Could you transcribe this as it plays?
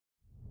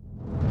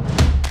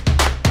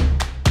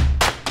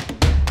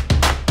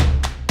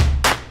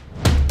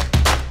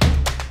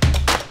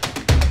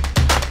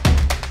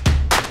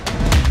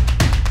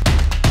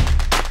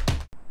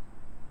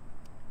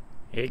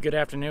Hey, good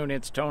afternoon.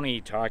 It's Tony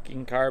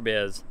talking car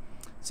biz.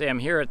 Say, I'm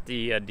here at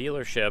the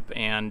dealership,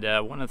 and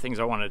one of the things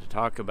I wanted to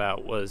talk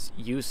about was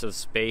use of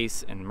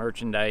space and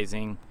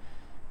merchandising.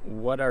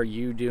 What are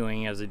you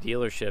doing as a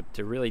dealership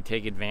to really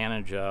take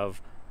advantage of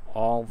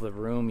all the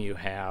room you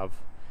have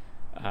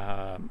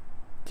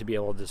to be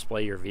able to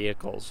display your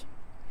vehicles?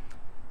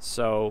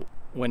 So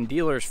when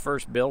dealers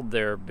first build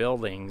their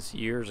buildings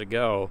years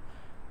ago,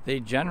 they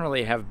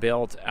generally have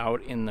built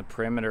out in the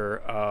perimeter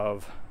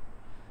of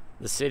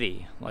the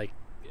city, like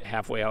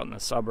halfway out in the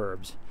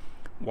suburbs.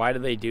 Why do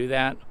they do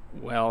that?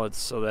 Well, it's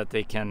so that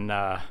they can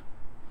buy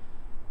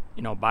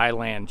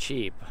land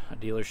cheap. A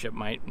dealership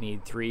might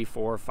need 3,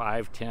 4,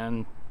 5,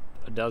 10,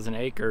 a dozen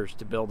acres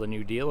to build a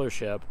new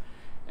dealership,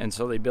 and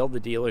so they build the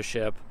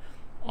dealership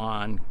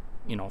on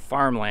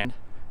farmland,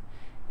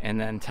 and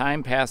then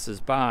time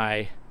passes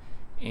by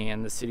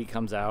and the city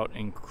comes out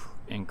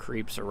and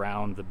creeps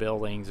around the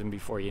buildings, and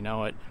before you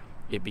know it,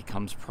 it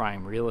becomes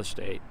prime real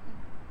estate.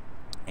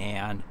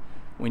 And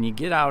when you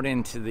get out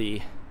into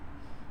the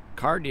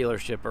car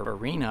dealership or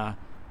arena,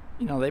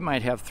 they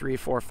might have 3,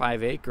 4,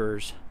 5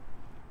 acres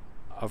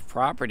of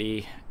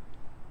property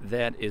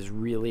that is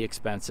really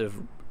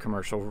expensive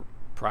commercial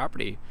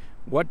property.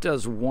 What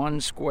does 1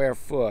 square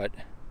foot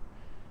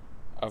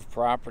of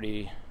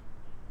property,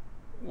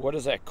 what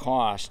does that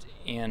cost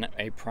in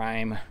a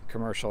prime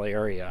commercial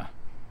area,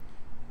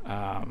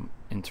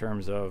 in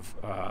terms of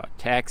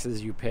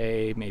taxes you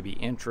pay, maybe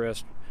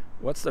interest?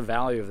 What's the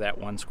value of that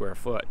 1 square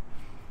foot?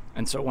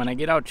 And so when I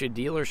get out to a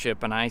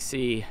dealership and I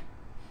see,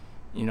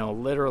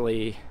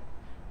 literally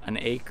an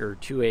acre,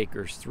 2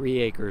 acres, 3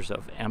 acres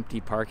of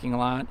empty parking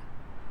lot,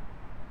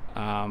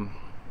 I'm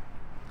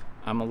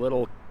a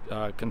little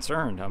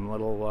concerned. I'm a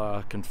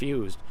little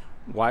confused.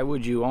 Why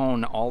would you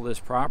own all this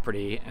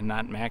property and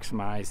not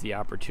maximize the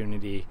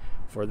opportunity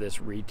for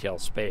this retail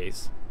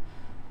space?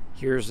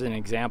 Here's an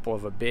example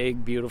of a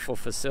big, beautiful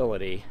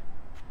facility,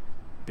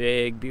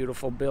 big,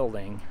 beautiful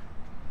building,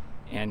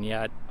 and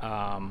yet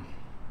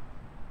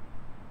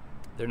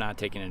they're not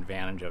taking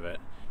advantage of it.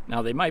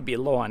 Now, they might be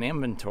low on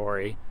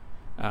inventory,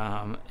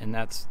 and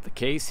that's the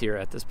case here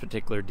at this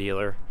particular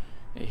dealer.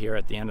 Here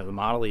at the end of the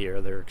model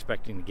year, they're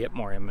expecting to get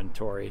more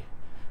inventory.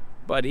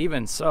 But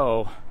even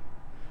so,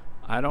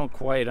 I don't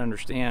quite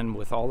understand,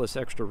 with all this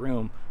extra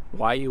room,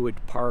 why you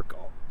would park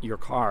your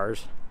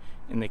cars.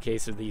 In the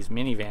case of these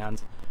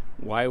minivans,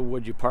 why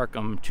would you park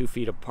them 2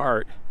 feet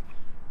apart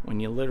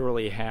when you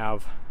literally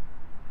have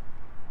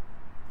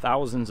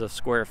thousands of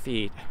square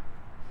feet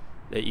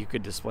that you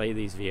could display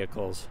these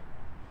vehicles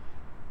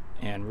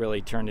and really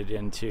turn it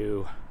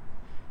into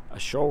a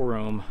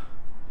showroom,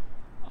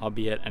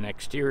 albeit an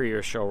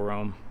exterior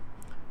showroom,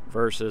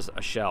 versus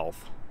a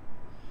shelf?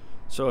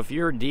 So if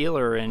you're a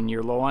dealer and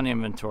you're low on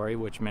inventory,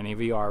 which many of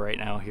you are right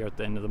now here at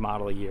the end of the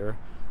model year,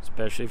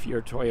 especially if you're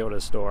a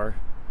Toyota store,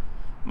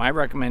 my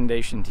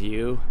recommendation to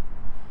you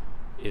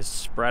is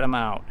spread them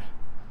out.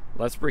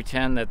 Let's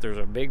pretend that there's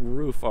a big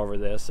roof over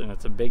this and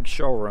it's a big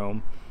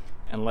showroom,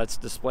 and let's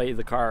display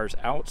the cars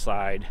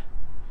outside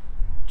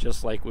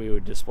just like we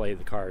would display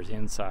the cars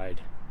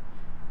inside,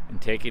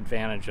 and take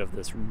advantage of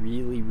this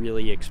really,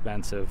 really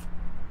expensive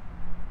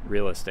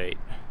real estate.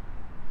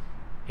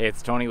 Hey,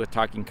 it's Tony with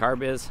Talking Car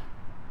Biz.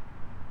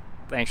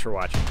 Thanks for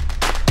watching.